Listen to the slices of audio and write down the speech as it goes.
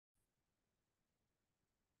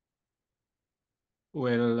We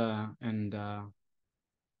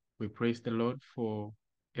praise the Lord for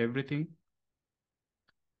everything.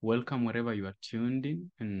 Welcome wherever you are tuned in,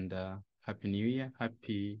 and Happy New Year,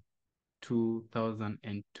 Happy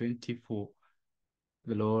 2024.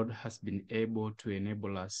 The Lord has been able to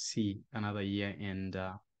enable us see another year, and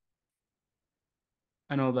I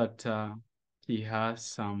know that He has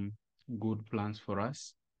some good plans for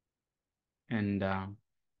us. And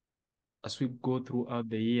as we go throughout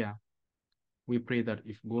the year, we pray that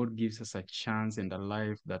if God gives us a chance and a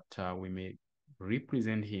life, that we may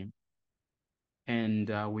represent Him, and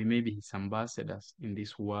we may be His ambassadors in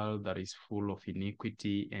this world that is full of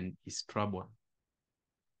iniquity and is troubled.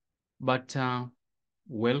 But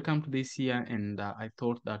welcome to this year, and I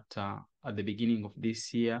thought that at the beginning of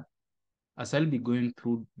this year, as I'll be going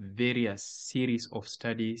through various series of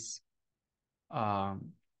studies,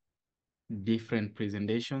 um, different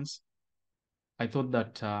presentations, I thought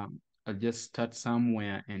that I'll just start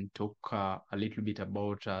somewhere and talk a little bit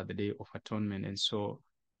about the Day of Atonement. And so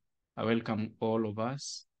I welcome all of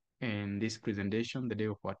us in this presentation, the Day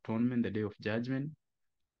of Atonement, the Day of Judgment,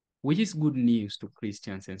 which is good news to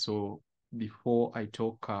Christians. And so before I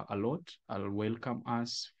talk a lot, I'll welcome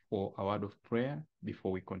us for a word of prayer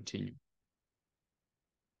before we continue.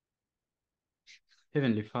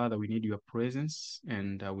 Heavenly Father, we need your presence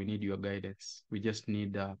and we need your guidance. We just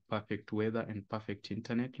need perfect weather and perfect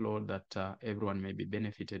internet, Lord, that everyone may be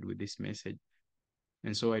benefited with this message.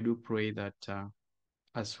 And so I do pray that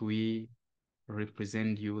as we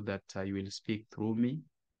represent you, that you will speak through me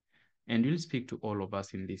and you'll speak to all of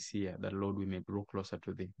us in this year, that, Lord, we may grow closer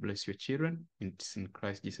to thee. Bless your children. It's in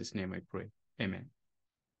Christ Jesus' name I pray. Amen.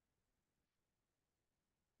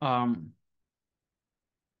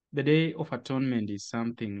 The Day of Atonement is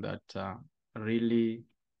something that really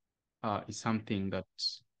is something that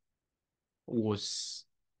was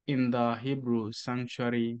in the Hebrew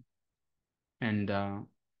sanctuary, and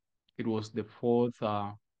it was the fourth,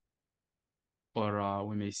 or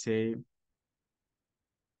we may say,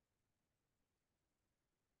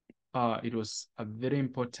 it was a very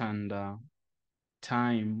important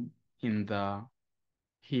time in the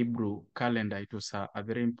Hebrew calendar. It was a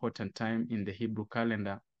very important time in the Hebrew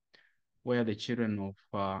calendar where the children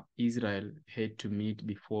of Israel had to meet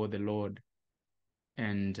before the Lord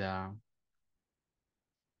and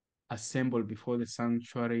assemble before the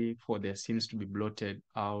sanctuary for their sins to be blotted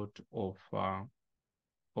out of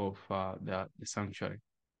the sanctuary.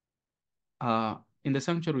 In the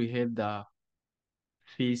sanctuary, we had the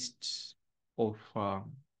feast of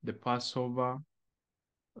the Passover,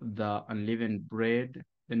 the unleavened bread.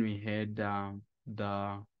 Then we had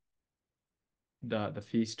the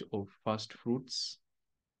feast of first fruits,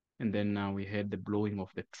 and then we had the blowing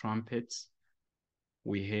of the trumpets.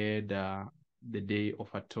 We had the Day of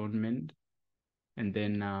Atonement, and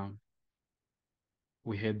then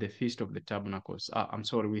we had the Feast of the Tabernacles. I'm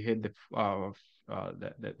sorry, we had the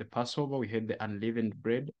Passover, we had the unleavened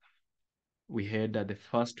bread, we had the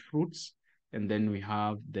first fruits, and then we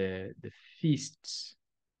have the feasts,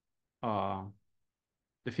 the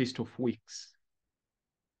Feast of Weeks,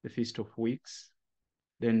 the Feast of Weeks.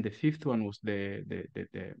 Then the fifth one was the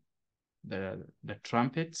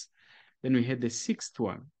trumpets. Then we had the sixth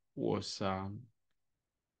one was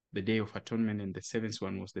the Day of Atonement, and the seventh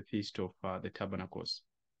one was the Feast of the Tabernacles.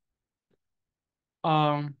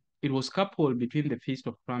 It was coupled between the Feast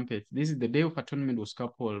of Trumpets. This is the Day of Atonement was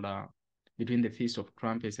coupled between the Feast of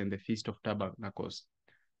Trumpets and the Feast of Tabernacles.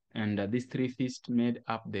 And these three feasts made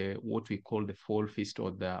up what we call the Fall Feast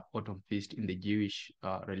or the Autumn Feast in the Jewish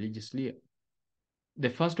religious year. The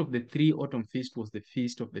first of the three autumn feasts was the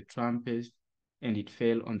Feast of the Trumpets, and it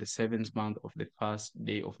fell on the seventh month of the first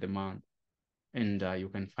day of the month. And you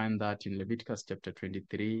can find that in Leviticus chapter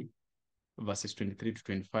 23, verses 23 to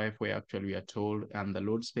 25, where actually we are told, and the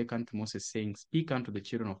Lord spake unto Moses, saying, Speak unto the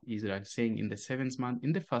children of Israel, saying, In the seventh month,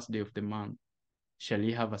 in the first day of the month, shall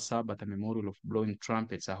ye have a Sabbath, a memorial of blowing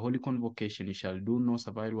trumpets, a holy convocation. Ye shall do no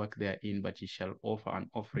servile work therein, but ye shall offer an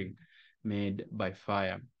offering made by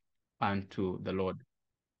fire unto the Lord.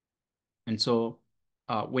 And so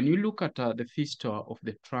when you look at the Feast of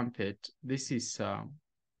the Trumpet, this is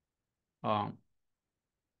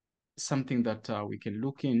something that we can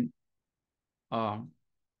look in. The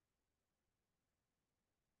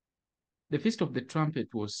Feast of the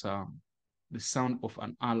Trumpet was the sound of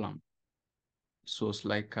an alarm. So it's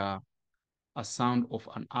like a sound of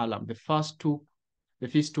an alarm. The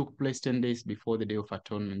feast took place 10 days before the Day of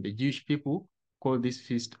Atonement. The Jewish people call this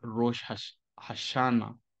feast Rosh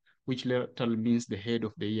Hashanah, which literally means the head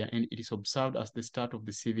of the year, and it is observed as the start of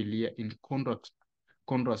the civil year in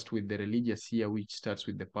contrast with the religious year, which starts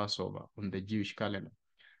with the Passover on the Jewish calendar.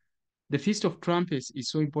 The Feast of Trumpets is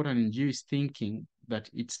so important in Jewish thinking that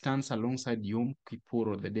it stands alongside Yom Kippur,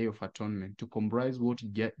 or the Day of Atonement, to comprise what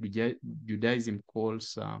Judaism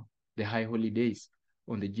calls the High Holy Days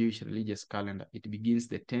on the Jewish religious calendar. It begins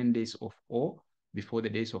the 10 days of awe before the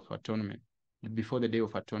days of atonement. Before the Day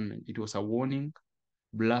of Atonement, it was a warning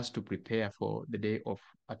blast to prepare for the Day of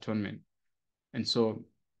Atonement. And so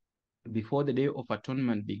before the Day of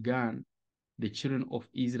Atonement began, the children of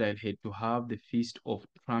Israel had to have the Feast of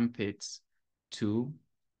Trumpets to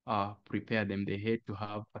prepare them. They had to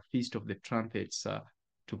have a Feast of the Trumpets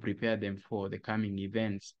to prepare them for the coming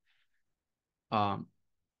events.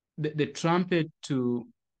 The trumpet to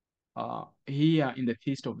here in the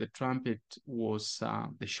Feast of the Trumpet was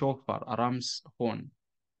the shofar, a ram's horn.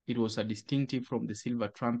 It was a distinctive from the silver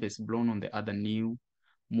trumpets blown on the other new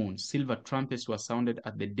moon. Silver trumpets were sounded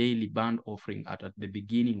at the daily burnt offering at the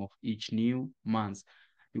beginning of each new month.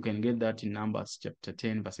 You can get that in Numbers chapter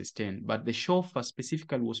 10, verses 10. But the shofar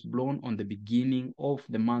specifically was blown on the beginning of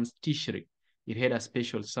the month Tishri. It had a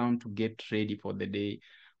special sound to get ready for the Day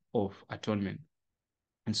of Atonement.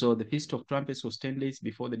 And so the Feast of Trumpets was 10 days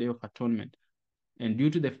before the Day of Atonement. And due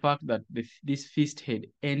to the fact that this feast had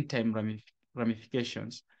end-time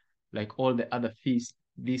ramifications, like all the other feasts,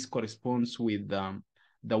 this corresponds with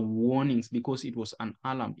the warnings, because it was an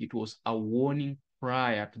alarm. It was a warning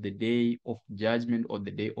prior to the day of judgment, or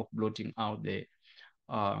the day of blotting out the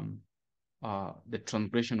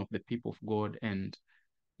transgression of the people of God. And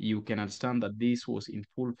you can understand that this was in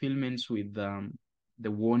fulfillment with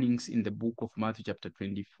the warnings in the book of Matthew chapter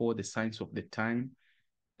 24, the signs of the time,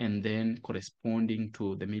 and then corresponding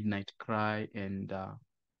to the midnight cry and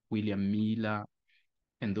William Miller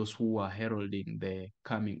and those who were heralding the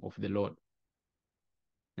coming of the Lord.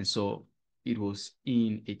 And so it was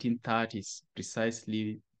in 1830s,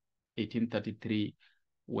 precisely 1833,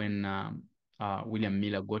 when William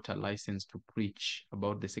Miller got a license to preach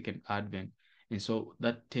about the second advent. And so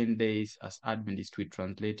that 10 days as Adventist, we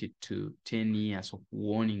translate it to 10 years of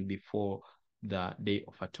warning before the Day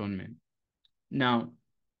of Atonement. Now,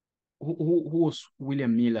 who was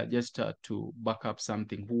William Miller? Just to back up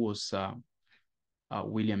something, who was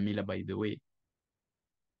William Miller, by the way?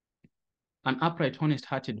 An upright,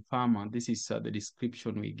 honest-hearted farmer. This is the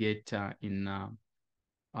description we get in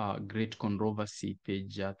Great Controversy,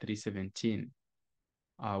 page 317.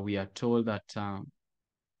 We are told that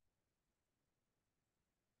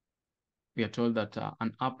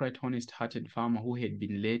an upright, honest-hearted farmer who had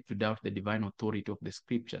been led to doubt the divine authority of the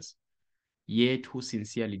scriptures, yet who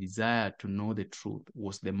sincerely desired to know the truth,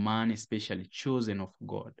 was the man especially chosen of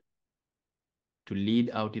God to lead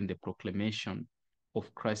out in the proclamation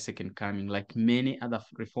of Christ's second coming. Like many other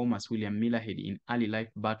reformers, William Miller had in early life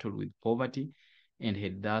battled with poverty and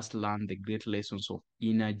had thus learned the great lessons of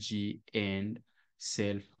energy and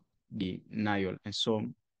self-denial. And so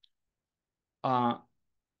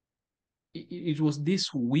it was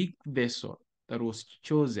this weak vessel that was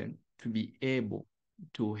chosen to be able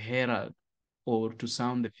to herald or to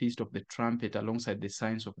sound the Feast of the Trumpet alongside the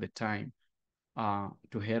signs of the time,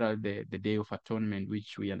 to herald the Day of Atonement,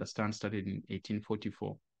 which we understand started in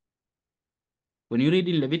 1844. When you read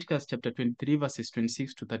in Leviticus chapter 23, verses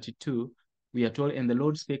 26 to 32, we are told, "And the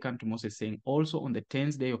Lord spake unto Moses, saying, Also on the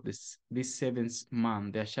 10th day of this 7th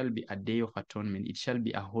month there shall be a day of atonement. It shall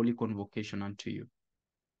be a holy convocation unto you.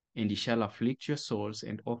 And ye shall afflict your souls,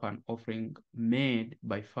 and offer an offering made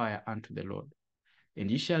by fire unto the Lord.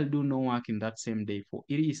 And ye shall do no work in that same day, for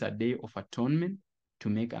it is a day of atonement, to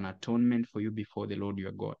make an atonement for you before the Lord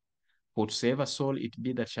your God. For whatsoever soul it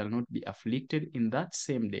be that shall not be afflicted in that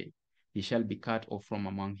same day, he shall be cut off from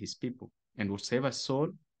among his people. And whatsoever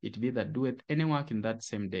soul it be that doeth any work in that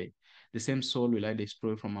same day, the same soul will I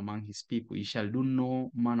destroy from among his people. He shall do no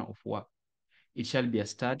manner of work. It shall be a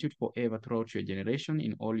statute forever throughout your generation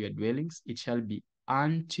in all your dwellings. It shall be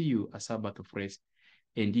unto you a Sabbath of rest,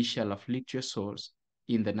 and ye shall afflict your souls.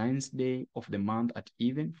 In the 9th day of the month at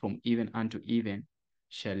even, from even unto even,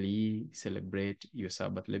 shall ye celebrate your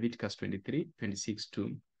Sabbath." Leviticus 23, 26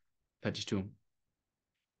 to 32.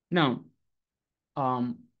 Now,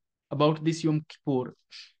 about this Yom Kippur,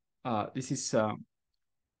 this is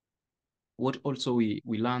what also we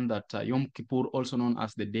learned, that Yom Kippur, also known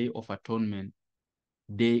as the Day of Atonement,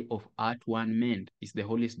 Day of Atonement, is the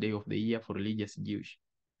holiest day of the year for religious Jews.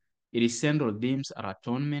 Its central themes are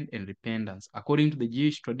atonement and repentance. According to the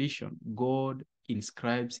Jewish tradition, God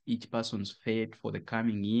inscribes each person's fate for the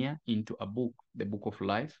coming year into a book, the Book of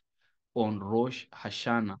Life, on Rosh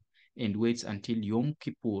Hashanah, and waits until Yom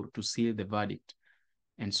Kippur to seal the verdict.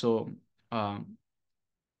 And so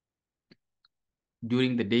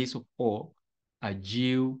During the days of awe, a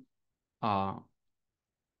Jew uh,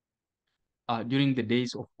 during the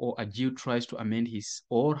days of awe, a Jew tries to amend his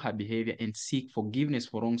or her behavior and seek forgiveness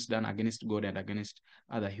for wrongs done against God and against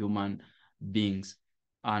other human beings.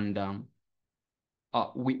 And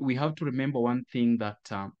we have to remember one thing,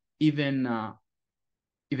 that even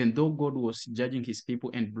even though God was judging his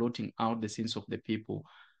people and blotting out the sins of the people,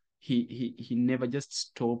 he never just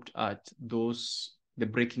stopped at the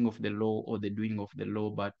breaking of the law or the doing of the law,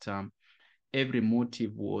 but every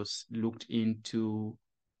motive was looked into,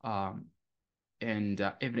 um, and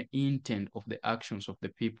every intent of the actions of the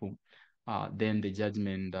people. Then the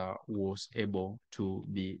judgment was able to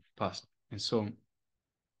be passed. And so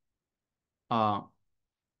uh,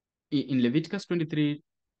 in Leviticus 23,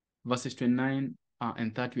 verses 29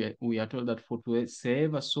 and 30, we are told that for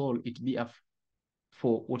whatsoever soul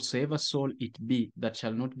it be that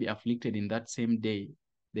shall not be afflicted in that same day,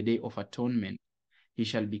 the day of atonement, he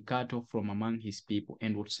shall be cut off from among his people.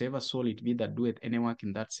 And whatsoever soul it be that doeth any work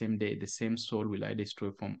in that same day, the same soul will I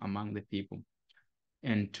destroy from among the people.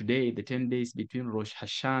 And today, the 10 days between Rosh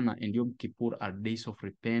Hashanah and Yom Kippur are days of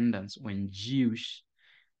repentance, when Jews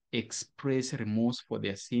express remorse for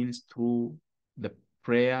their sins through the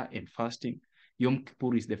prayer and fasting. Yom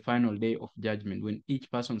Kippur is the final day of judgment, when each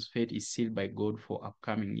person's fate is sealed by God for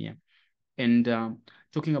upcoming year. And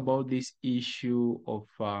talking about this issue of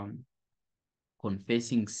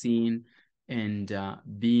confessing sin and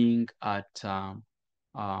being at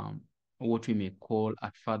what we may call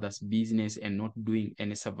at father's business and not doing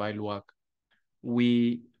any survival work,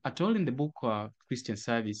 we are told in the book Christian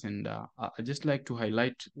Service, and I'd just like to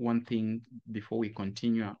highlight one thing before we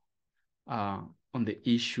continue on the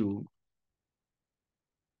issue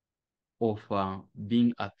of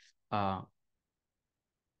being at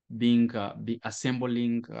be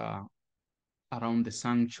assembling around the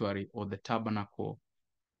sanctuary or the tabernacle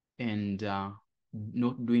and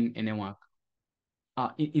not doing any work.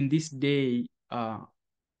 In this day,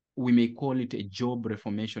 we may call it a job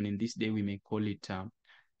reformation. In this day, we may call it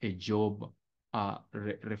a job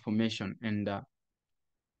reformation. And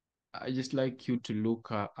I just like you to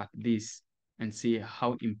look at this and see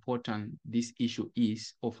how important this issue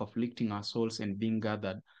is of afflicting our souls and being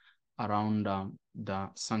gathered around the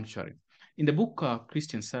sanctuary. In the book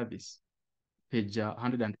Christian Service, page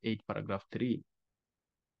 108, paragraph 3,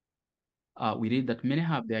 we read that many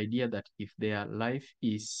have the idea that if their life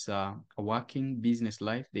is a working business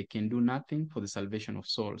life, they can do nothing for the salvation of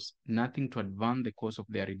souls, nothing to advance the cause of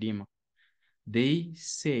their Redeemer. They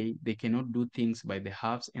say they cannot do things by the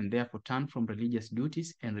halves and therefore turn from religious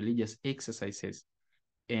duties and religious exercises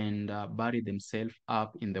and bury themselves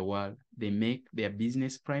up in the world. They make their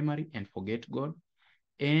business primary and forget God,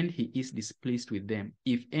 and he is displeased with them.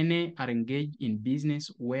 If any are engaged in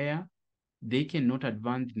business where they cannot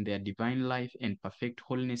advance in their divine life and perfect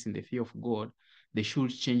holiness in the fear of God, they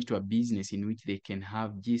should change to a business in which they can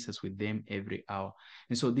have Jesus with them every hour.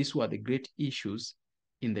 And so these were the great issues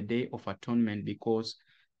in the Day of Atonement, because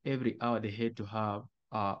every hour they had to have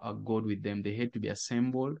a God with them. They had to be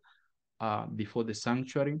assembled before the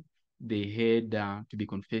sanctuary. They had to be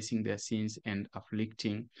confessing their sins and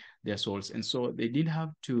afflicting their souls. And so they didn't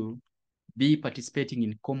have to be participating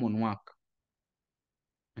in common work.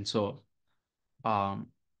 And so um,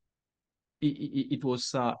 it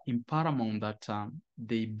was paramount that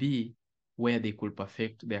they be where they could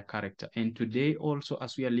perfect their character. And today also,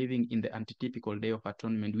 as we are living in the antitypical Day of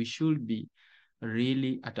Atonement, we should be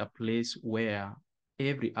really at a place where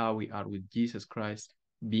every hour we are with Jesus Christ,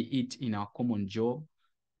 be it in our common job,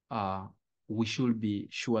 we should be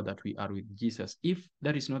sure that we are with Jesus. If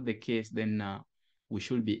that is not the case, then we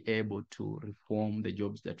should be able to reform the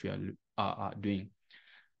jobs that we are doing.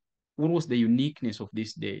 What was the uniqueness of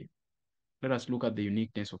this day? Let us look at the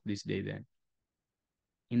uniqueness of this day then.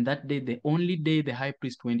 In that day, the only day the high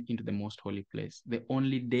priest went into the most holy place, the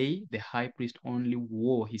only day the high priest only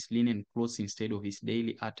wore his linen clothes instead of his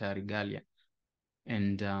daily attire regalia.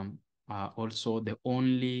 And also the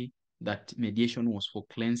only that mediation was for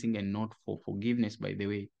cleansing and not for forgiveness, by the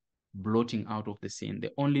way, blotting out of the sin.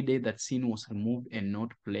 The only day that sin was removed and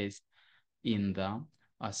not placed in the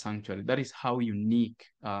sanctuary. That is how unique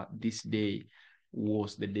this day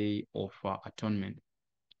was, the Day of Atonement.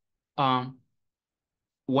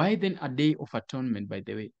 Why then a Day of Atonement, by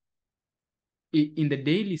the way? In the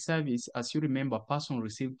daily service, as you remember, a person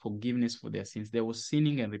received forgiveness for their sins. There was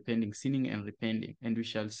sinning and repenting. And we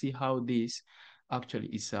shall see how this actually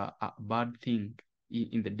is a bad thing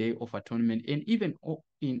in the Day of Atonement. And even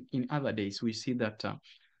in other days, we see that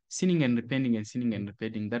sinning and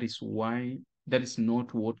repenting, that is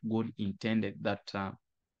not what God intended, that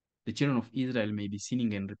the children of Israel may be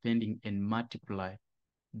sinning and repenting and multiply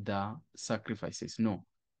the sacrifices. No.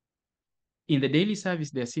 In the daily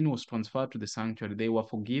service, their sin was transferred to the sanctuary. They were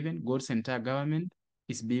forgiven. God's entire government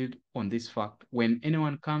is built on this fact. When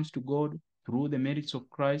anyone comes to God through the merits of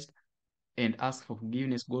Christ and asks for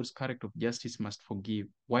forgiveness, God's character of justice must forgive.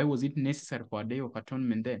 Why was it necessary for a day of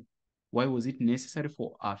atonement then? Why was it necessary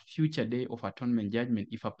for a future day of atonement judgment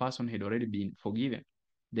if a person had already been forgiven?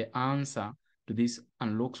 The answer to this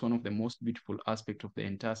unlocks one of the most beautiful aspects of the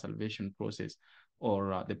entire salvation process,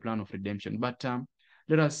 or the plan of redemption. But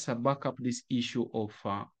let us back up this issue of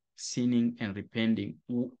sinning and repenting.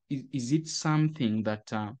 Is it something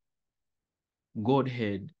that God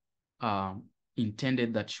had uh,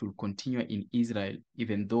 intended that should continue in Israel,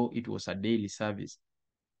 even though it was a daily service?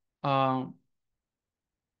 Uh,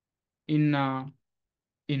 in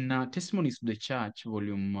Testimonies to the Church,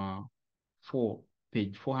 Volume 4,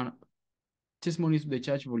 page 400, Testimonies to the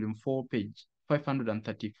Church, Volume 4, page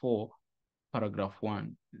 534, paragraph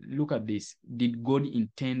 1. Look at this. Did God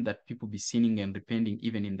intend that people be sinning and repenting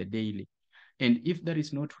even in the daily? And if that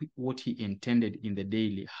is not what he intended in the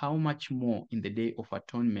daily, how much more in the day of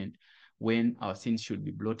atonement, when our sins should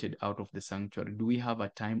be blotted out of the sanctuary? Do we have a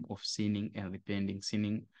time of sinning and repenting,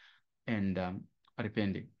 sinning and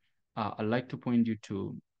repenting? I'd like to point you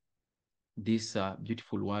to these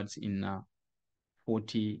beautiful words in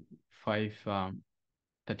 45,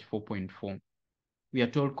 34.4. We are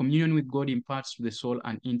told communion with God imparts to the soul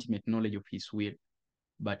an intimate knowledge of his will.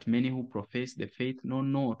 But many who profess the faith know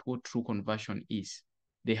not what true conversion is.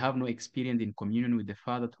 They have no experience in communion with the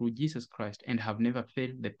Father through Jesus Christ and have never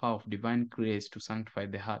felt the power of divine grace to sanctify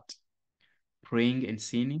the heart. Praying and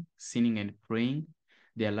sinning, sinning and praying,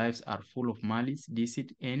 their lives are full of malice,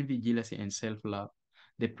 deceit, envy, jealousy, and self-love.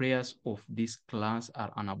 The prayers of this class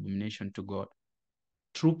are an abomination to God.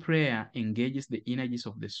 True prayer engages the energies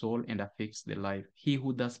of the soul and affects the life. He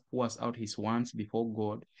who thus pours out his wants before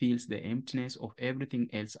God feels the emptiness of everything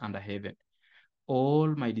else under heaven.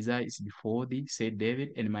 All my desire is before thee, said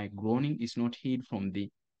David, and my groaning is not hid from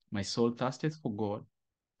thee. My soul thirsteth for God,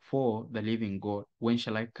 for the living God. When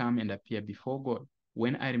shall I come and appear before God?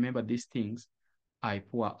 When I remember these things, I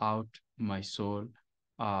pour out my soul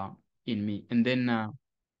in me. And then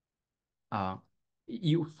uh,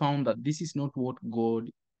 you found that this is not what God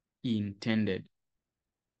intended,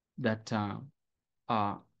 that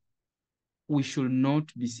uh, we should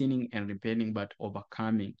not be sinning and repenting, but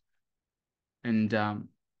overcoming. And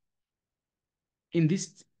in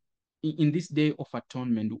this day of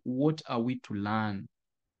atonement, what are we to learn?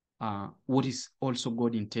 What is also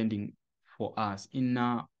God intending for us? In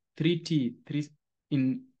 3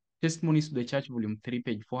 in Testimonies to the Church, Volume 3,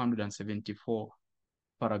 page 474,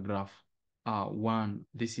 paragraph 1,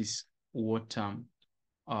 this is what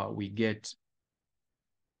we get.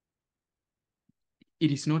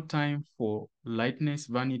 It is not time for lightness,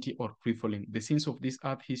 vanity, or free-falling. The sins of this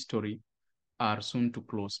earth history are soon to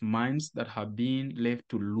close. Minds that have been left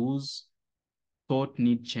to lose thought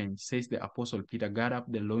need change, says the Apostle Peter. Guard up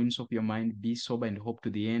the loins of your mind, be sober, and hope to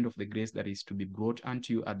the end of the grace that is to be brought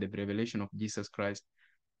unto you at the revelation of Jesus Christ.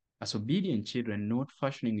 As obedient children, not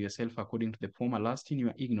fashioning yourself according to the former lust in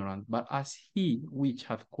your ignorance, but as he which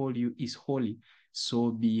hath called you is holy,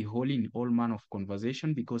 so be holy in all manner of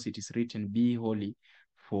conversation, because it is written, be holy,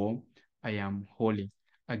 for I am holy.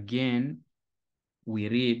 Again, we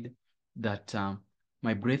read that,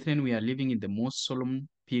 my brethren, we are living in the most solemn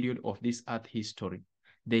period of this earth history.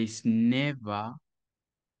 There is never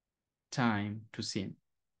time to sin.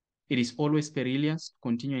 It is always perilous to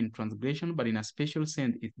continue in transgression, but in a special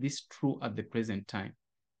sense is this true at the present time.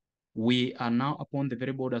 We are now upon the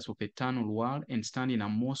very borders of eternal world and stand in a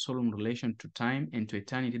more solemn relation to time and to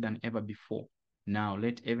eternity than ever before. Now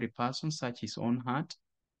let every person search his own heart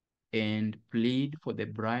and plead for the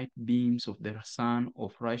bright beams of the sun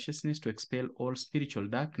of righteousness to expel all spiritual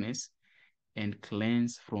darkness and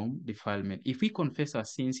cleanse from defilement. If we confess our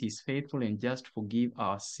sins, he is faithful and just to forgive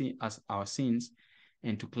us our sins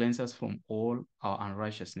and to cleanse us from all our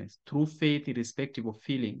unrighteousness. Through faith, irrespective of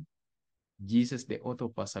feeling, Jesus, the author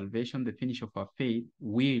of our salvation, the finish of our faith,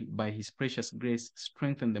 will, by his precious grace,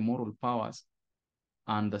 strengthen the moral powers,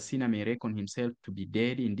 and the sinner may reckon himself to be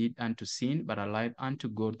dead indeed unto sin, but alive unto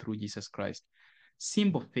God through Jesus Christ.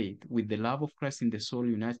 Simple faith with the love of Christ in the soul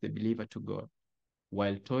unites the believer to God.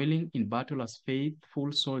 While toiling in battle as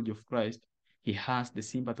faithful soldier of Christ, he has the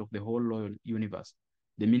sympathy of the whole loyal universe.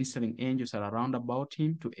 The ministering angels are around about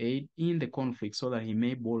him to aid in the conflict so that he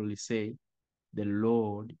may boldly say, the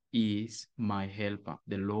Lord is my helper.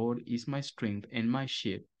 The Lord is my strength and my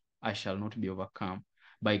shield. I shall not be overcome.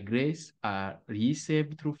 By grace are ye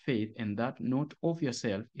saved through faith, and that not of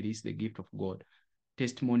yourself, it is the gift of God.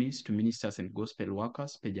 Testimonies to Ministers and Gospel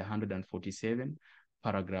Workers, page 147,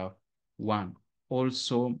 paragraph 1.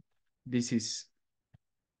 Also, this is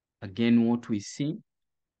again what we see,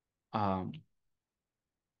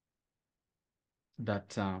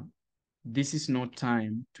 that this is not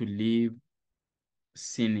time to live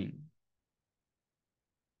sinning.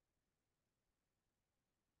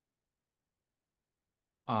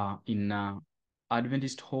 In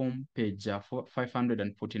Adventist Home, page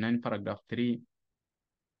 549, paragraph 3,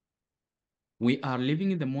 we are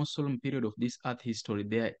living in the most solemn period of this earth history.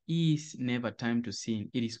 There is never time to sin.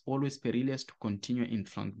 It is always perilous to continue in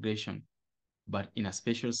transgression, but in a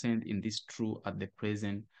special sense, in this true at the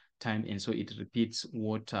present time. And so it repeats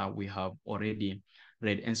what we have already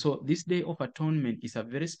read. And so this day of atonement is a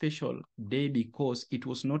very special day, because it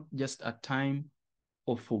was not just a time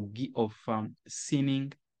of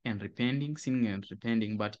sinning and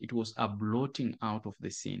repenting, but it was a blotting out of the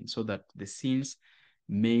sin, so that the sins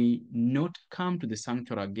may not come to the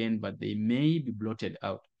sanctuary again, but they may be blotted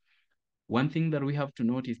out. One thing that we have to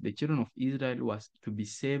note is the children of Israel was to be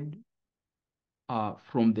saved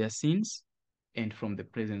from their sins and from the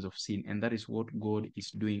presence of sin. And that is what God is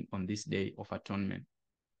doing on this day of atonement.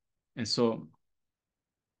 And so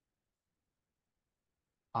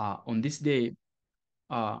on this day,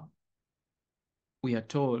 we are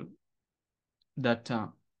told that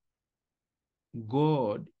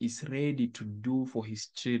God is ready to do for his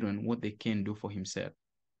children what they can do for himself.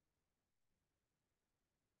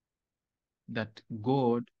 That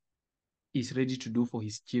God is ready to do for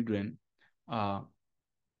his children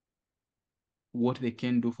what they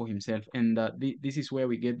can do for himself. And this is where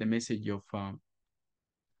we get the message of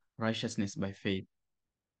righteousness by faith,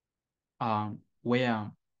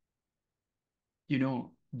 where, you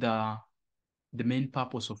know, the main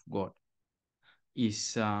purpose of God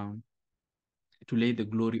is to lay the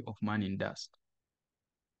glory of man in dust,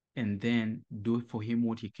 and then do for him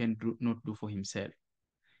what he can not do for himself.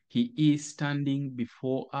 He is standing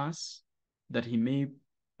before us that we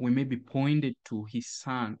may be pointed to his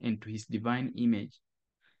Son and to his divine image,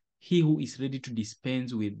 he who is ready to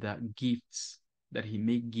dispense with the gifts that he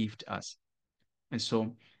may gift us. And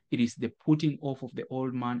so it is the putting off of the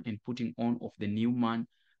old man and putting on of the new man,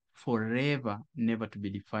 forever, never to be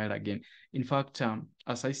defiled again. In fact,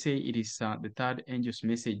 as I say, it is the third angel's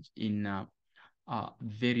message in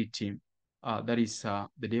Verity. That is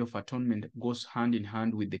the Day of Atonement, goes hand in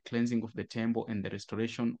hand with the cleansing of the temple and the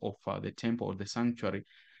restoration of the temple or the sanctuary.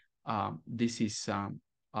 This is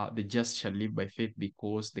the just shall live by faith,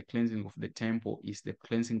 because the cleansing of the temple is the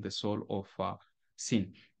cleansing the soul of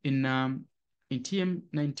sin. In TM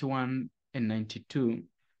 91 and 92,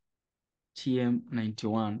 TM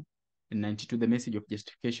 91 and 92, the message of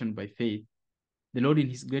justification by faith, the Lord in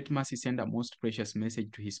his great mercy sent a most precious message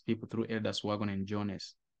to his people through elders Wagon and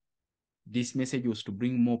Jonas. This message was to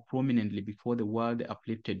bring more prominently before the world the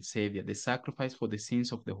uplifted Savior, the sacrifice for the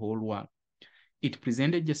sins of the whole world. It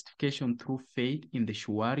presented justification through faith in the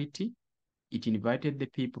surety. It invited the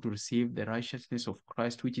people to receive the righteousness of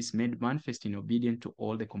Christ, which is made manifest in obedience to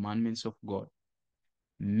all the commandments of God.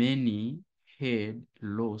 Many had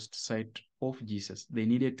lost sight of Jesus. They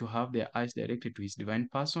needed to have their eyes directed to his divine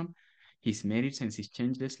person, his merits, and his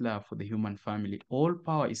changeless love for the human family. All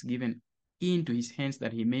power is given into his hands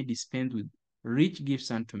that he may dispense with rich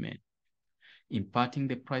gifts unto men, imparting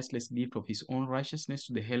the priceless gift of his own righteousness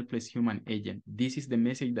to the helpless human agent. This is the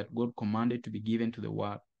message that God commanded to be given to the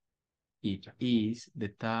world. It is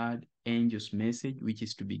the third angel's message, which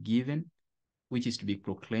is to be given, which is to be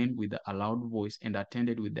proclaimed with a loud voice and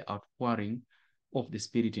attended with the outpouring of the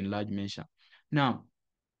Spirit in large measure. Now,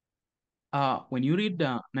 when you read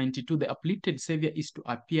 92, the uplifted Savior is to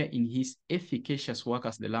appear in his efficacious work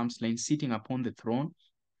as the Lamb slain, sitting upon the throne,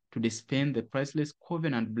 to dispense the priceless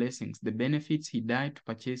covenant blessings, the benefits he died to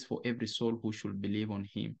purchase for every soul who should believe on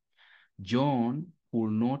him. John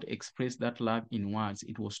could not express that love in words.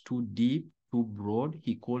 It was too deep, too broad.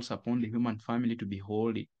 He calls upon the human family to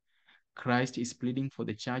behold it. Christ is pleading for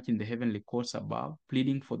the church in the heavenly courts above,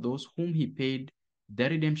 pleading for those whom he paid the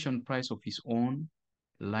redemption price of his own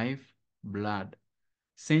life blood.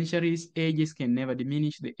 Centuries, ages can never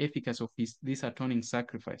diminish the efficacy of this atoning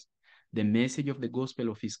sacrifice. The message of the gospel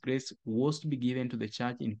of his grace was to be given to the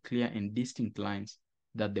church in clear and distinct lines,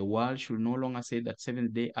 that the world should no longer say that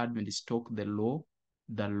Seventh-day Adventists talk the law,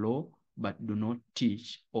 but do not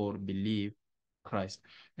teach or believe Christ.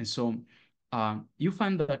 And so you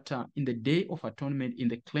find that in the Day of Atonement, in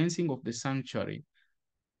the cleansing of the sanctuary,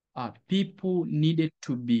 people needed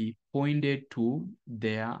to be pointed to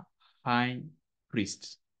their high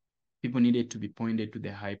priests. People needed to be pointed to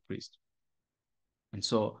the high priest. And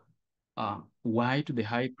so, why to the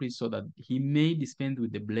high priest? So that he may dispense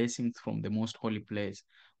with the blessings from the most holy place,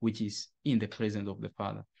 which is in the presence of the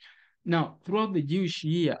Father. Now, throughout the Jewish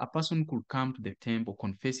year, a person could come to the temple,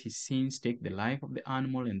 confess his sins, take the life of the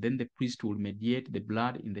animal, and then the priest will mediate the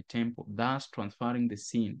blood in the temple, thus transferring the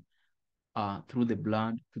sin through the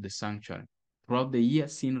blood to the sanctuary. Throughout the year,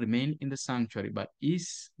 sin remained in the sanctuary, but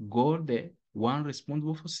is God the one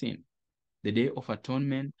responsible for sin? The Day of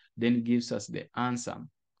Atonement then gives us the answer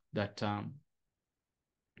that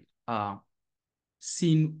uh,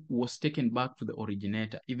 sin was taken back to the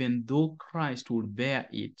originator, even though Christ will bear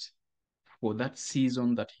it for that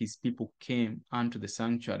season that his people came unto the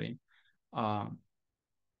sanctuary. Uh,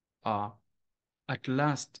 uh, at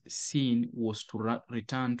last, sin was to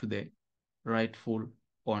return to the rightful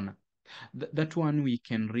owner. That one we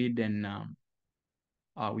can read in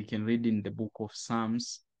the book of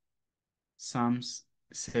Psalms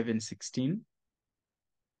 7:16.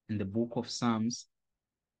 In the book of Psalms,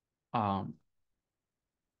 um,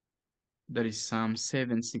 that is Psalm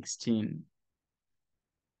 7:16.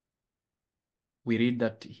 We read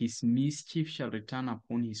that his mischief shall return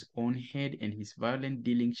upon his own head, and his violent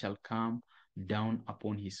dealing shall come down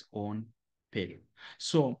upon his own pale.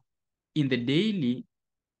 So in the daily,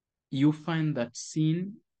 you find that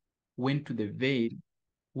sin went to the veil,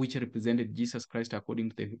 which represented Jesus Christ according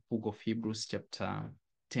to the book of Hebrews chapter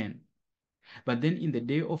 10. But then in the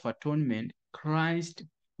Day of Atonement, Christ,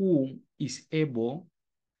 who is able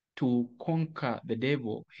to conquer the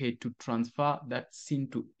devil, had to transfer that sin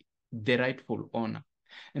to the rightful owner.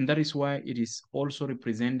 And that is why it is also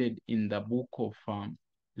represented in the book of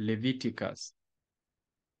Leviticus.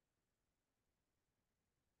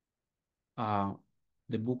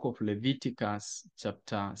 The book of Leviticus,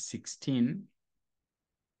 chapter 16.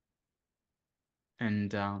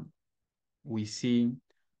 And we see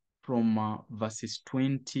from verses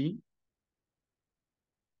 20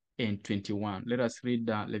 and 21. Let us read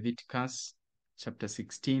Leviticus chapter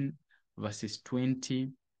 16, verses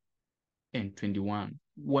 20 and 21.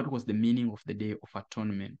 What was the meaning of the Day of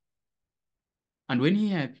Atonement? And when he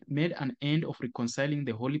hath made an end of reconciling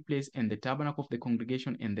the holy place and the tabernacle of the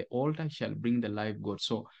congregation and the altar, shall bring the live goat.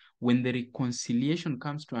 So when the reconciliation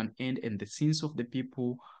comes to an end and the sins of the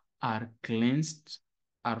people are cleansed,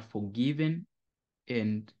 are forgiven,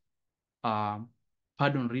 and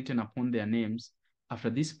pardon written upon their names, after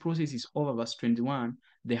this process is over, verse 21,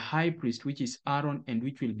 the high priest, which is Aaron and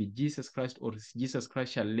which will be Jesus Christ, or Jesus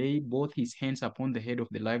Christ, shall lay both his hands upon the head of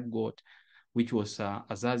the live goat, which was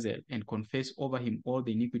Azazel, and confess over him all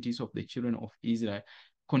the iniquities of the children of Israel.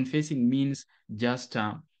 Confessing means just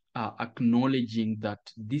acknowledging that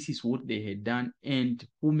this is what they had done, and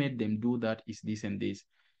who made them do that is this and this.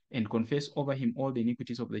 And confess over him all the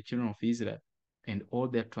iniquities of the children of Israel, and all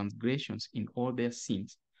their transgressions in all their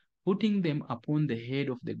sins, putting them upon the head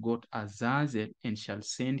of the goat Azazel, and shall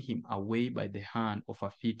send him away by the hand of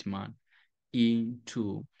a fit man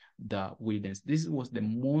into the wilderness. This was the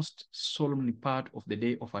most solemn part of the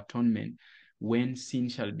Day of Atonement, when sin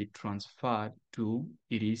shall be transferred to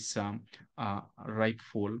its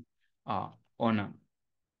rightful honor.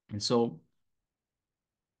 And so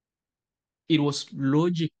it was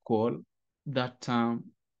logical that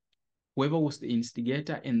whoever was the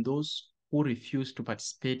instigator and those who refused to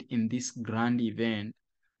participate in this grand event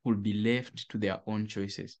would be left to their own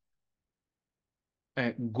choices.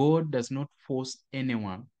 God does not force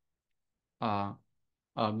anyone.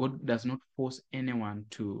 God does not force anyone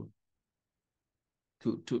to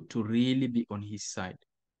really be on his side.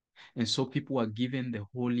 And so people are given the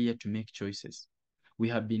whole year to make choices. We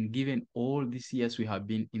have been given all these years we have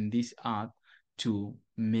been in this earth to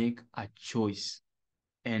make a choice.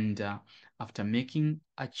 And after making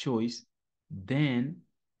a choice, then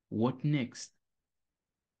what next?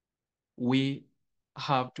 We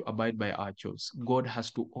have to abide by our choice. God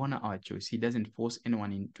has to honor our choice. He doesn't force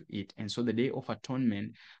anyone into it. And so the Day of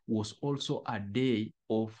Atonement was also a day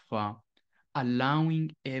of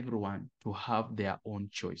allowing everyone to have their own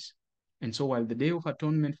choice. And so while the Day of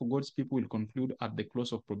Atonement for God's people will conclude at the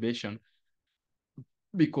close of probation,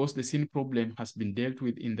 because the sin problem has been dealt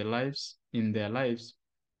with in their lives,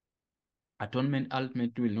 atonement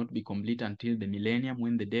ultimately will not be complete until the millennium,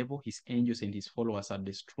 when the devil, his angels, and his followers are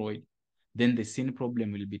destroyed. Then the sin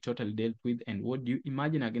problem will be totally dealt with. And what do you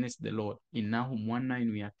imagine against the Lord? In Nahum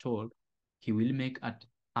 1:9, we are told he will make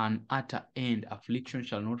an utter end. Affliction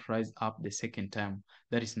shall not rise up the second time.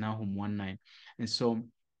 That is Nahum 1:9. And so,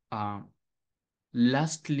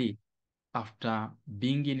 lastly, after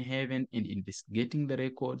being in heaven and investigating the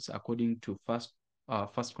records according to First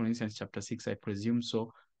First Corinthians chapter 6, I presume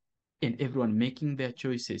so, and everyone making their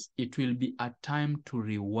choices, it will be a time to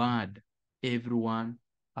reward everyone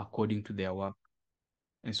according to their work.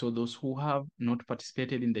 And so those who have not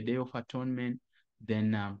participated in the Day of Atonement,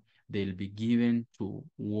 then they'll be given to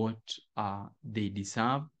what they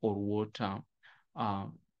deserve, or uh,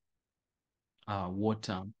 what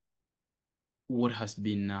has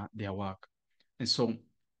been their work. And so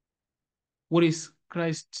what is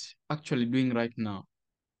Christ actually doing right now?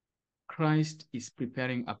 Christ is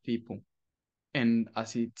preparing a people. And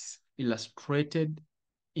as it's illustrated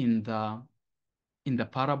in the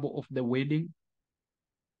parable of the wedding,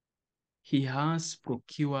 he has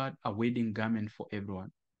procured a wedding garment for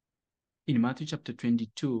everyone. In Matthew chapter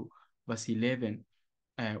 22, verse 11,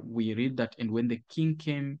 we read that, and when the king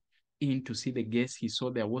came in to see the guests, he saw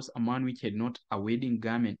there was a man which had not a wedding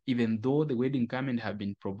garment, even though the wedding garment had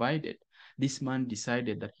been provided. This man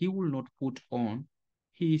decided that he will not put on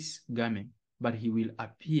his garment, but he will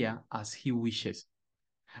appear as he wishes.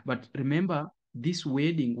 But remember, this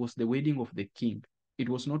wedding was the wedding of the king. It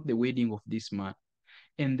was not the wedding of this man.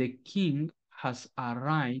 And the king has a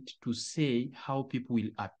right to say how people will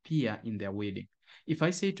appear in their wedding. If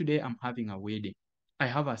I say today I'm having a wedding, I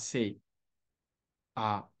have a say.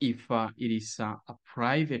 If it is a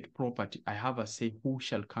private property, I have a say who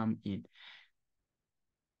shall come in.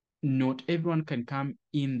 Not everyone can come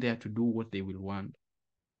in there to do what they will want.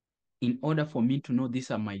 In order for me to know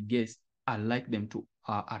these are my guests, I like them to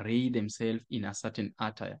array themselves in a certain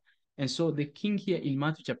attire. And so the king here in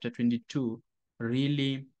Matthew chapter 22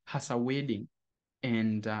 really has a wedding,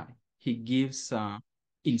 and he gives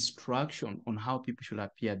instruction on how people should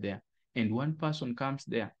appear there. And one person comes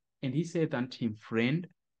there, and he said unto him, Friend,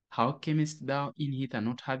 how camest thou in hither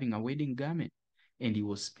not having a wedding garment? And he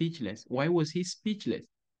was speechless. Why was he speechless?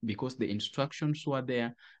 Because the instructions were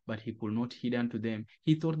there, but he could not heed unto them.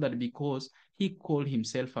 He thought that because he called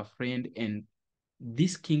himself a friend, and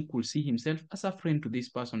this king could see himself as a friend to this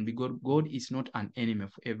person, because God is not an enemy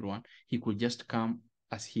of everyone. He could just come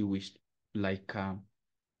as he wished. Like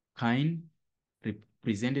Cain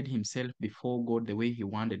represented himself before God the way he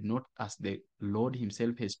wanted, not as the Lord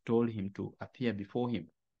himself has told him to appear before him.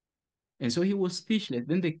 And so he was speechless.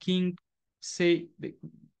 Then the king said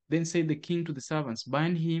the king to the servants,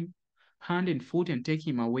 Bind him hand and foot and take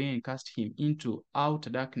him away and cast him into outer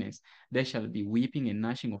darkness. There shall be weeping and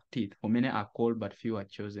gnashing of teeth, for many are called, but few are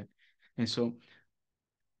chosen. And so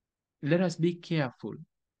let us be careful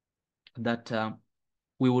that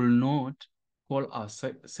we will not call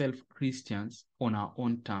ourselves Christians on our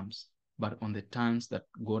own terms, but on the terms that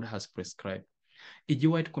God has prescribed. E.G.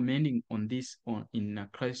 White, commenting on this in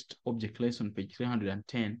Christ Object Lesson, page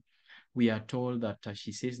 310, we are told that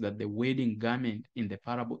she says that the wedding garment in the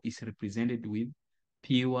parable is represented with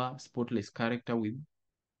pure, spotless character with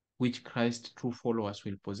which Christ's true followers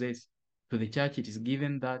will possess. To the church, it is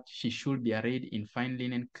given that she should be arrayed in fine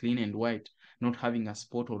linen, clean and white, not having a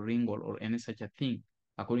spot or wrinkle or any such a thing,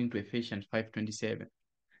 according to Ephesians 5:27.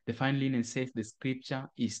 The fine linen, says the scripture,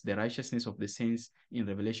 is the righteousness of the saints in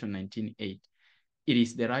Revelation 19:8. It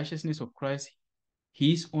is the righteousness of Christ,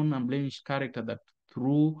 his own unblemished character, that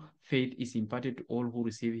through faith is imparted to all who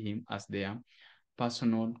receive him as their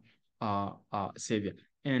personal savior.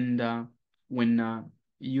 And when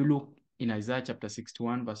you look in Isaiah chapter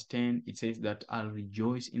 61 verse 10, it says that I'll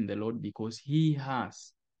rejoice in the Lord because he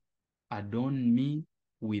has adorned me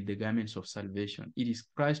with the garments of salvation. It is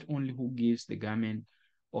Christ only who gives the garment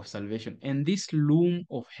of salvation. And this loom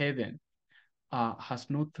of heaven has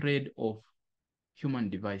no thread of human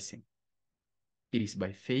devising. It is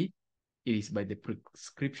by faith, it is by the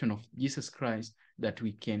prescription of Jesus Christ that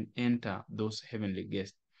we can enter those heavenly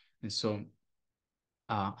guests. And so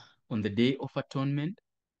on the Day of Atonement,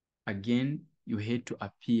 again, you had to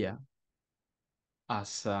appear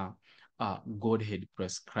as God had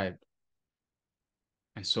prescribed.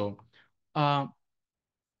 And so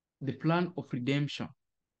the plan of redemption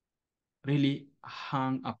really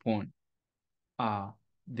hung upon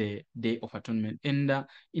the Day of Atonement. And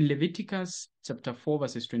in Leviticus chapter 4,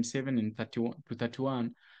 verses 27 and 31 to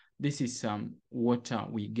 31, this is what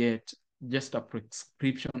we get, just a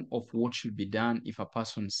prescription of what should be done if a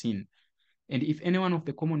person sinned. And if any one of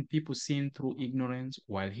the common people sin through ignorance,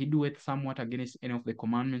 while he doeth somewhat against any of the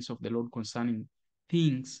commandments of the Lord concerning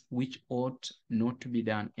things which ought not to be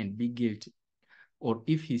done, and be guilty, or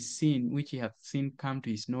if his sin which he hath sinned come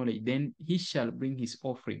to his knowledge, then he shall bring his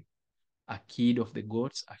offering, a kid of the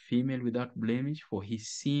goats, a female without blemish, for his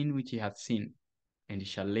sin which he hath sinned. And he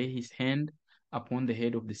shall lay his hand upon the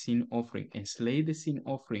head of the sin offering, and slay the sin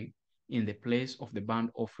offering in the place of the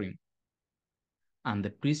burnt offering. And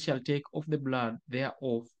the priest shall take of the blood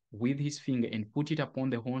thereof with his finger, and put it upon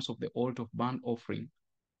the horns of the altar of burnt offering,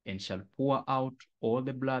 and shall pour out all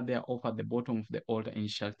the blood thereof at the bottom of the altar, and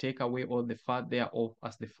shall take away all the fat thereof,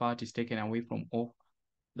 as the fat is taken away from off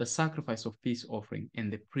the sacrifice of peace offering.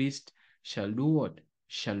 And the priest shall do what?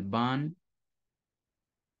 Shall burn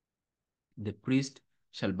the priest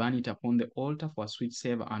shall burn it upon the altar for a sweet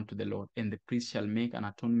savor unto the Lord, and the priest shall make an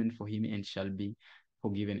atonement for him and shall be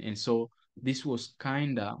forgiven. And so this was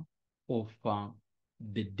kind of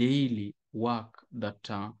the daily work that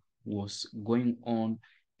was going on,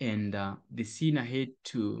 and the sinner had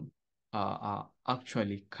to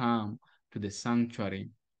actually come to the sanctuary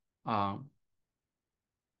uh,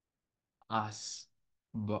 as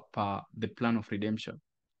per the plan of redemption.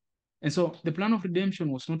 And so the plan of redemption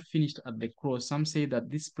was not finished at the cross. Some say that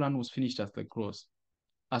this plan was finished at the cross.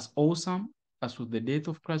 As awesome as was the death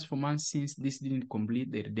of Christ for man's sins, this didn't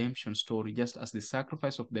complete the redemption story, just as the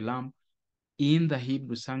sacrifice of the lamb in the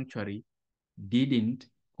Hebrew sanctuary didn't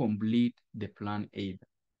complete the plan either.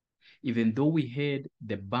 Even though we had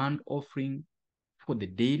the burnt offering for the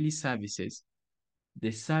daily services,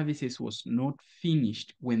 the services was not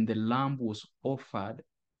finished when the lamb was offered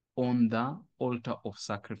on the altar of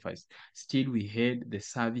sacrifice. Still, we had the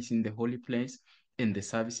service in the holy place and the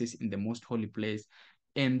services in the most holy place.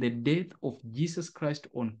 And the death of Jesus Christ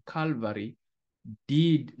on Calvary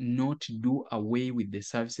did not do away with the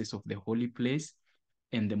services of the holy place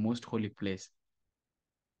and the most holy place.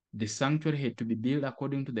 The sanctuary had to be built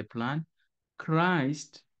according to the plan.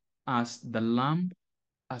 Christ, as the lamb,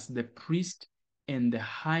 as the priest and the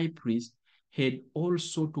high priest, had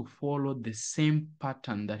also to follow the same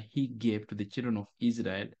pattern that he gave to the children of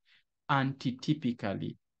Israel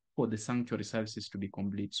antitypically for the sanctuary services to be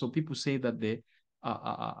complete. So people say that the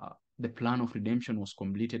plan of redemption was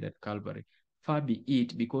completed at Calvary. Far be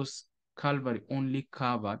it, because Calvary only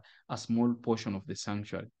covered a small portion of the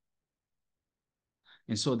sanctuary.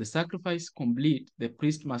 And so the sacrifice complete, the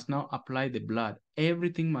priest must now apply the blood.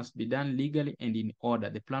 Everything must be done legally and in order.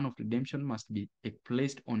 The plan of redemption must be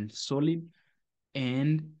placed on solid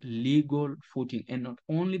and legal footing. And not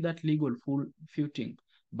only that legal footing,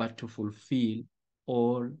 but to fulfill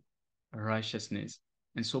all righteousness.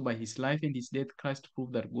 And so by his life and his death, Christ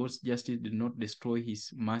proved that God's justice did not destroy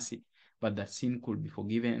his mercy, but that sin could be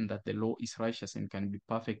forgiven and that the law is righteous and can be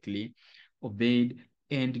perfectly obeyed,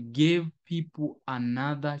 and gave people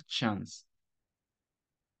another chance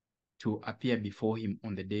to appear before him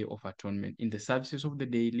on the Day of Atonement in the services of the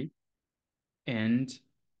daily and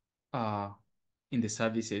in the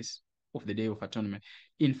services of the Day of Atonement.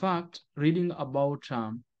 In fact, reading about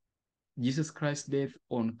Jesus Christ's death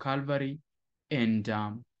on Calvary and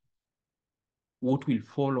what will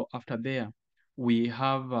follow after there, we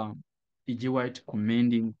have E.G. White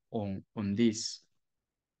commenting on this,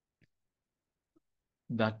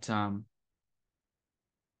 that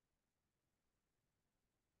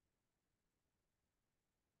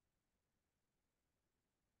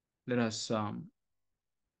let us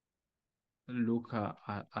look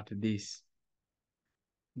at this,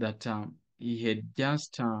 that he had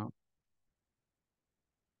just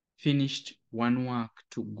finished one work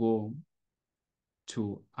to go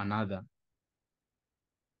to another.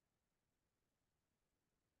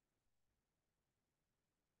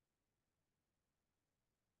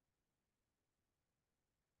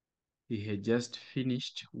 He had just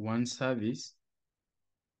finished one service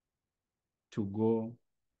to go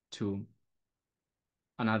to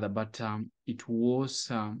another, but it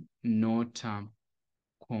was not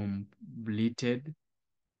completed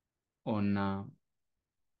on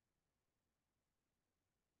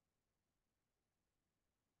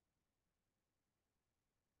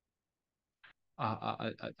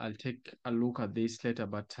I'll take a look at this later,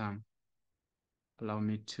 but allow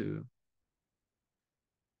me to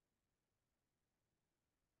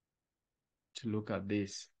look at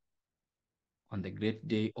this. On the great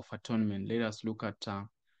Day of Atonement, let us look at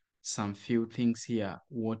some few things here,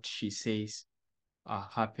 what she says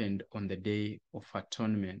happened on the Day of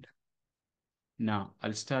Atonement. Now,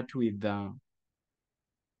 I'll start with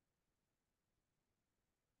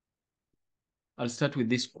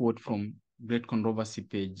this quote from Great Controversy,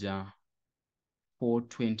 page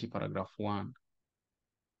 420, paragraph 1.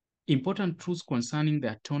 Important truths concerning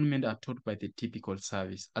the atonement are taught by the typical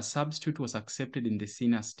service. A substitute was accepted in the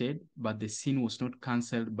sinner's stead, but the sin was not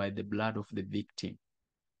cancelled by the blood of the victim.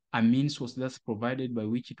 A means was thus provided by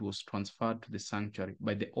which it was transferred to the sanctuary.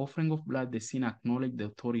 By the offering of blood, the sinner acknowledged the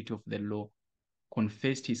authority of the law,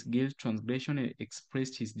 confessed his guilt, transgression, and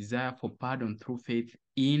expressed his desire for pardon through faith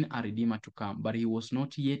in a Redeemer to come. But he was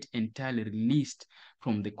not yet entirely released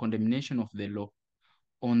from the condemnation of the law.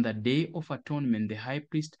 On the Day of Atonement, the high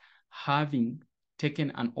priest, having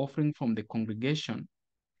taken an offering from the congregation,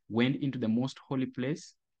 went into the most holy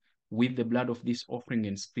place with the blood of this offering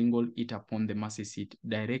and sprinkled it upon the mercy seat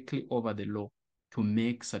directly over the law to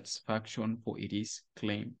make satisfaction for its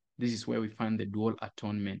claim. This is where we find the dual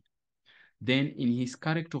atonement. Then in his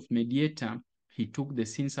character of mediator, he took the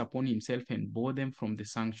sins upon himself and bore them from the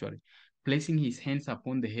sanctuary. Placing his hands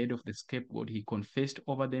upon the head of the scapegoat, he confessed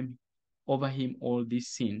over him all these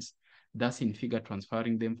sins, thus in figure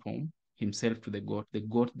transferring them from himself to the goat. The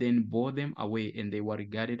goat then bore them away, and they were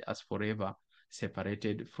regarded as forever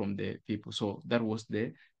separated from the people. So that was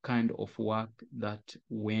the kind of work that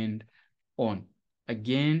went on.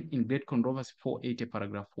 Again, in Great Controversy 480,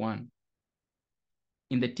 paragraph 1,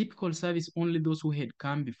 in the typical service, only those who had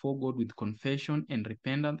come before God with confession and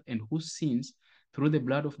repentance and whose sins, through the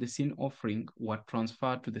blood of the sin offering, were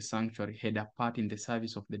transferred to the sanctuary, had a part in the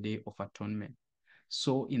service of the Day of Atonement.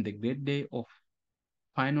 So in the great day of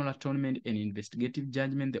final atonement and investigative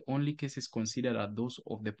judgment, the only cases considered are those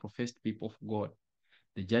of the professed people of God.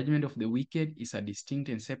 The judgment of the wicked is a distinct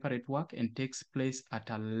and separate work and takes place at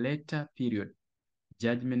a later period.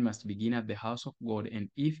 Judgment must begin at the house of God, and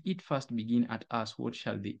if it first begin at us, what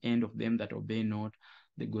shall the end of them that obey not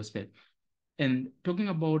the gospel? And talking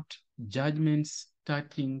about judgments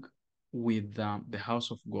starting with the house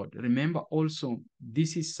of God, remember also,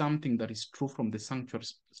 this is something that is true from the sanctuary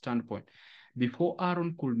standpoint. Before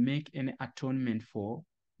Aaron could make any atonement for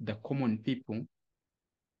the common people,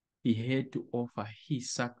 he had to offer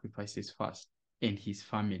his sacrifices first and his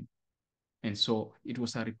family. And so it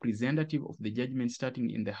was a representative of the judgment starting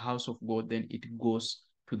in the house of God, then it goes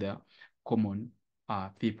to the common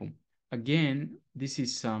people. Again, this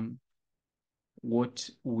is what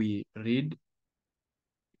we read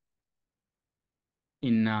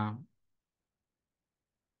in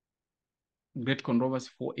Great Controversy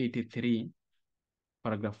 483,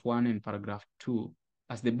 paragraph 1 and paragraph 2.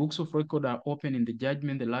 As the books of record are open in the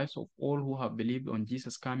judgment, the lives of all who have believed on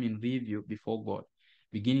Jesus come in review before God.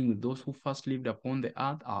 Beginning with those who first lived upon the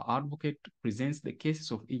earth, our advocate presents the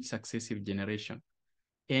cases of each successive generation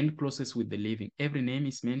and closes with the living. Every name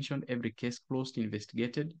is mentioned, every case closely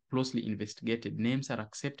investigated. Names are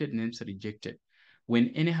accepted, names are rejected. When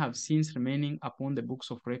any have sins remaining upon the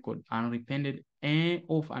books of record, unrepented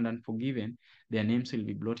of and unforgiven, their names will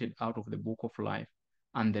be blotted out of the book of life,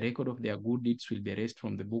 and the record of their good deeds will be erased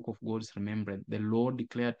from the book of God's remembrance. The Lord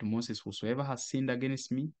declared to Moses, whosoever has sinned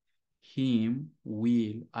against me, him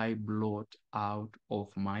will I blot out of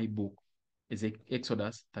my book.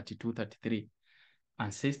 Exodus 32:33.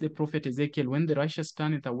 And says the prophet Ezekiel, when the righteous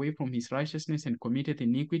turneth away from his righteousness and committeth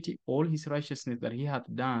iniquity, all his righteousness that he hath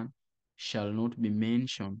done shall not be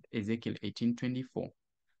mentioned. Ezekiel 18:24.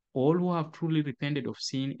 All who have truly repented of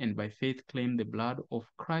sin and by faith claim the blood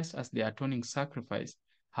of Christ as the atoning sacrifice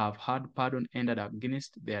have had pardon entered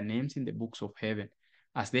against their names in the books of heaven,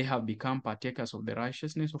 as they have become partakers of the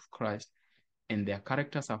righteousness of Christ, and their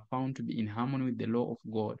characters are found to be in harmony with the law of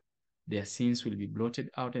God. Their sins will be blotted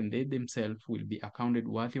out, and they themselves will be accounted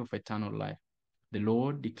worthy of eternal life. The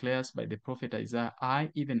Lord declares by the prophet Isaiah,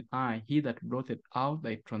 I, even I, he that blotted out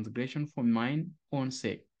thy transgression for mine own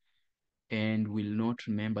sake, and will not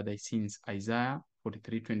remember thy sins. Isaiah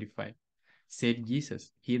 43:25. Said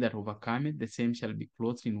Jesus, he that overcometh, the same shall be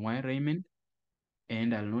clothed in white raiment,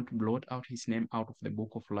 and I'll not blot out his name out of the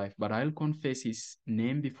book of life, but I'll confess his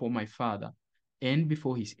name before my Father and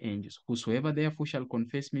before his angels. Whosoever therefore shall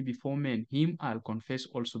confess me before men, him I'll confess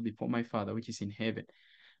also before my Father which is in heaven.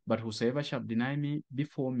 But whosoever shall deny me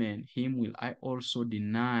before men, him will I also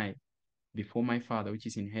deny before my Father which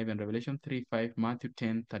is in heaven. Revelation 3:5, Matthew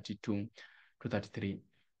 10:32-33.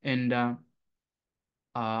 And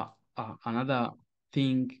another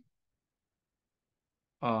thing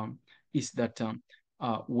is that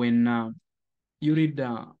when you read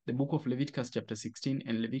the book of Leviticus chapter 16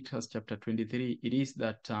 and Leviticus chapter 23, it is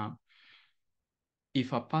that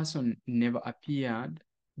if a person never appeared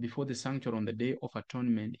before the sanctuary on the Day of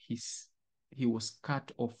Atonement, he was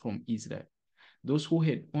cut off from Israel. Those who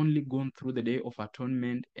had only gone through the Day of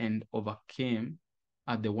Atonement and overcame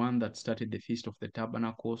are the one that started the Feast of the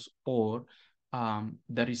Tabernacles, or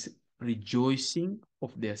that is rejoicing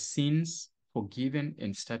of their sins forgiven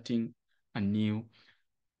and starting a new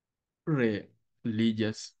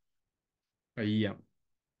religious year.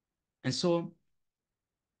 And so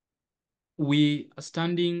we are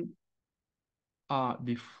standing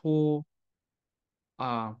before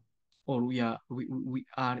or we are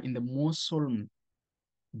in the most solemn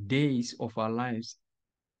days of our lives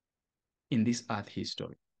in this earth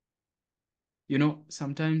history. You know,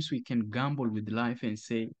 sometimes we can gamble with life and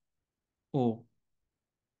say, oh,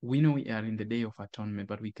 we know we are in the Day of Atonement,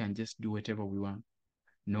 but we can just do whatever we want.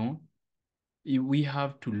 No, we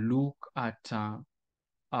have to look at uh,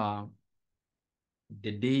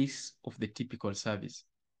 the days of the typical service,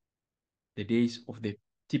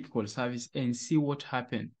 and see what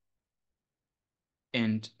happened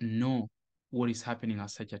and know what is happening at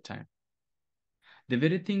such a time. The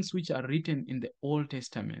very things which are written in the Old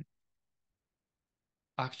Testament,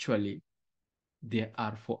 actually, they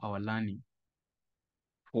are for our learning,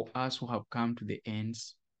 for us who have come to the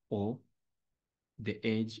ends of the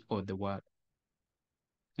age of the world.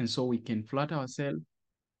 And so we can flatter ourselves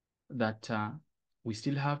that we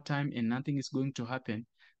still have time and nothing is going to happen.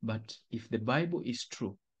 But if the Bible is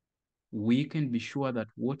true, we can be sure that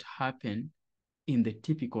what happened in the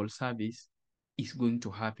typical service is going to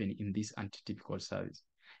happen in this anti-typical service.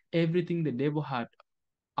 Everything the devil had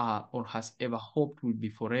or has ever hoped will be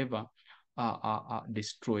forever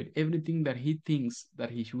destroyed. Everything that he thinks that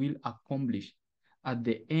he will accomplish, at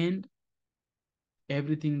the end,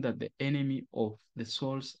 everything that the enemy of the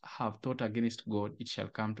souls have thought against God, it shall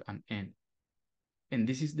come to an end. And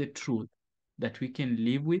this is the truth that we can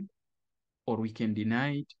live with or we can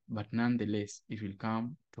deny it, but nonetheless, it will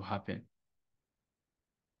come to happen.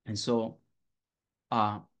 And so,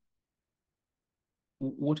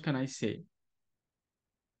 what can I say?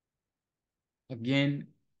 Again,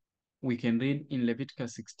 we can read in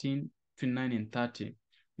Leviticus 16:29 and 30.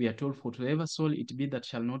 We are told, for whatever soul it be that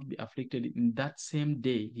shall not be afflicted in that same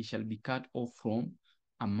day, he shall be cut off from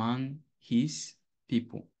among his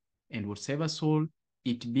people. And whatsoever soul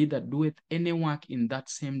it be that doeth any work in that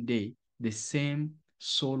same day, the same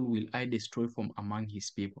soul will I destroy from among his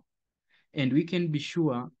people. And we can be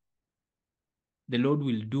sure the Lord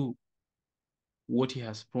will do what he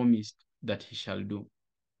has promised that he shall do.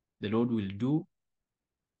 The Lord will do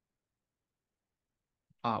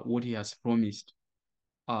what he has promised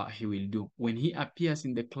he will do. When he appears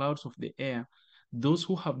in the clouds of the air, those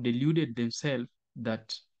who have deluded themselves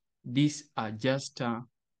that these are just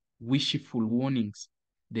wishful warnings,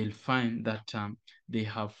 they'll find that they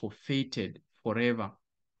have forfeited forever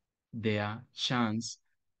their chance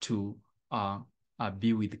to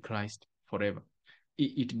be with Christ forever.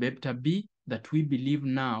 It better be that we believe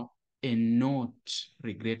now and not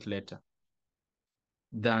regret later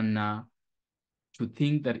than to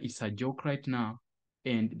think that it's a joke right now,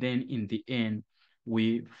 and then in the end,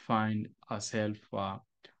 we find ourselves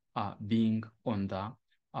being on the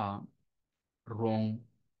wrong,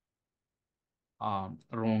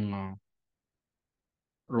 wrong,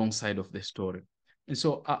 wrong side of the story. And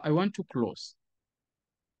so I want to close.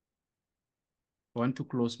 I want to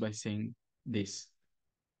close by saying this,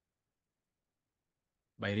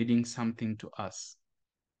 by reading something to us.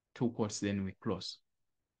 2 quotes, then we close,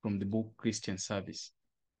 from the book Christian Service.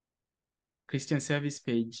 Christian Service,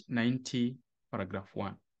 page 90, paragraph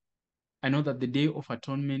 1. I know that the Day of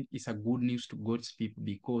Atonement is a good news to God's people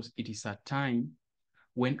because it is a time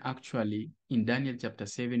when actually in Daniel chapter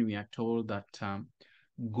 7, we are told that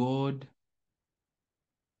God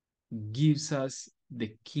gives us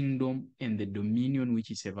the kingdom and the dominion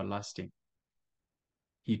which is everlasting.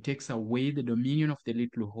 He takes away the dominion of the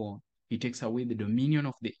little horn. He takes away the dominion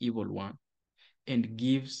of the evil one and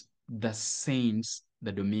gives the saints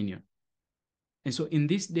the dominion. And so in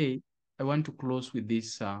this day, I want to close with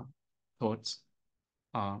these thoughts.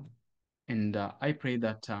 And I pray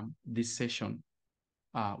that this session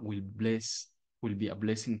will be a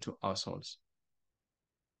blessing to our souls.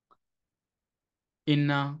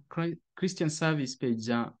 In Christian Service, page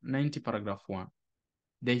 90, paragraph 1,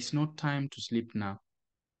 there is no time to sleep now,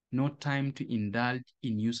 no time to indulge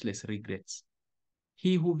in useless regrets.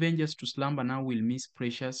 He who ventures to slumber now will miss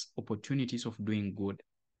precious opportunities of doing good.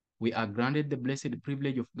 We are granted the blessed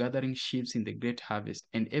privilege of gathering sheaves in the great harvest,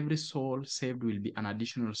 and every soul saved will be an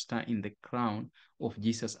additional star in the crown of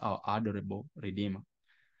Jesus, our adorable Redeemer,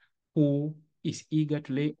 who is eager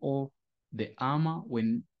to lay off the armor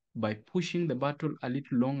when, by pushing the battle a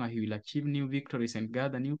little longer, he will achieve new victories and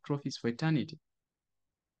gather new trophies for eternity.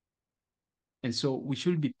 And so we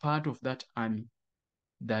should be part of that army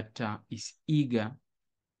that is eager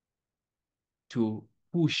to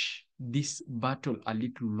push this battle a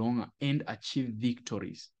little longer and achieve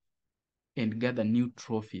victories and gather new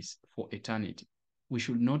trophies for eternity. We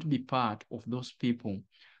should not be part of those people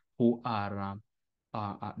who are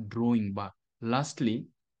drawing back. Lastly,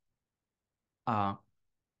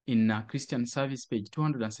 in Christian Service, page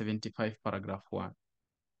 275, paragraph 1.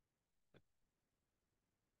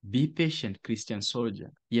 Be patient, Christian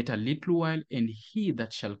soldier, yet a little while, and he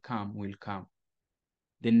that shall come will come.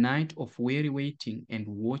 The night of weary waiting and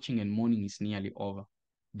watching and mourning is nearly over.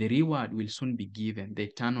 The reward will soon be given. The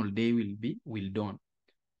eternal day will dawn.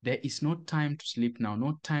 There is no time to sleep now,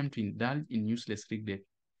 no time to indulge in useless regret.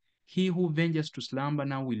 He who ventures to slumber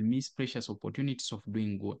now will miss precious opportunities of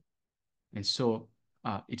doing good. And so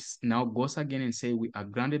it's now goes again and say, we are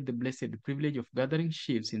granted the blessed privilege of gathering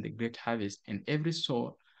sheaves in the great harvest, and every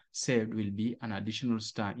soul saved will be an additional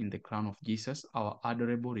star in the crown of Jesus, our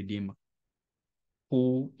adorable Redeemer,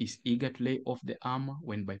 who is eager to lay off the armor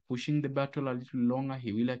when by pushing the battle a little longer,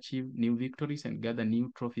 he will achieve new victories and gather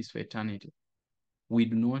new trophies for eternity. We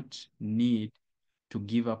do not need to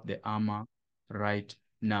give up the armor right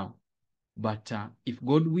now. But if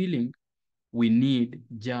God willing, we need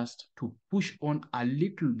just to push on a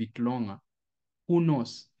little bit longer. Who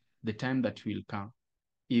knows the time that will come,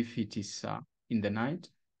 if it is in the night,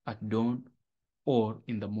 at dawn, or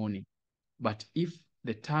in the morning. But if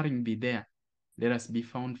the tarrying be there, let us be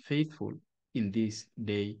found faithful in this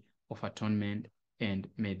day of atonement, and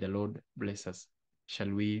may the Lord bless us. Shall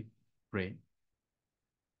we pray?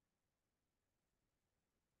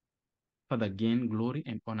 Father, again, glory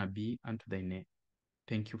and honor be unto thy name.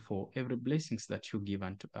 Thank you for every blessings that you give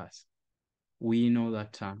unto us. We know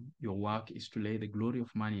that your work is to lay the glory of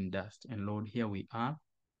man in dust. And Lord, here we are,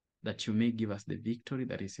 that you may give us the victory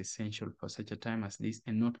that is essential for such a time as this.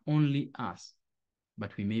 And not only us,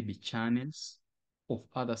 but we may be channels of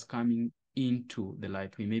others coming into the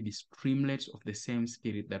light. We may be streamlets of the same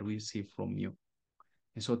spirit that we receive from you.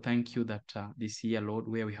 And so thank you that this year, Lord,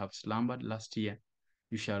 where we have slumbered last year,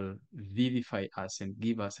 you shall vivify us and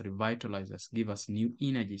give us, revitalize us, give us new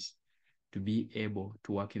energies to be able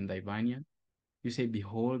to work in thy vineyard. You say,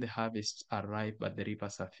 behold, the harvests are ripe, but the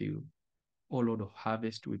reapers are few. O Lord of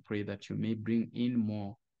harvest, we pray that you may bring in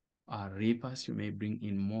more reapers, you may bring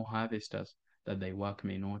in more harvesters, that thy work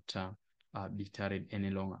may not be tarried any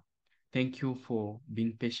longer. Thank you for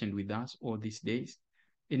being patient with us all these days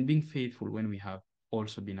and being faithful when we have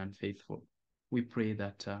also been unfaithful. We pray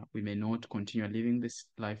that we may not continue living this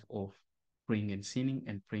life of praying and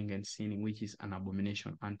sinning, which is an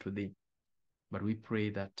abomination unto thee. But we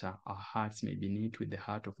pray that our hearts may be knit with the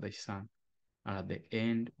heart of thy Son. And at the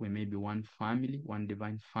end, we may be one family, one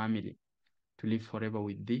divine family, to live forever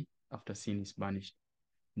with thee after sin is banished.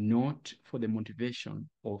 Not for the motivation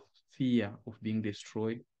of fear of being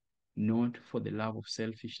destroyed, not for the love of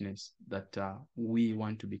selfishness that we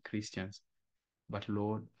want to be Christians, but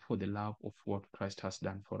Lord, for the love of what Christ has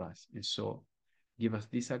done for us. And so give us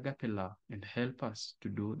this agape love and help us to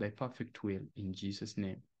do thy perfect will in Jesus'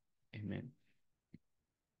 name. Amen.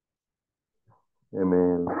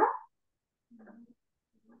 Amen.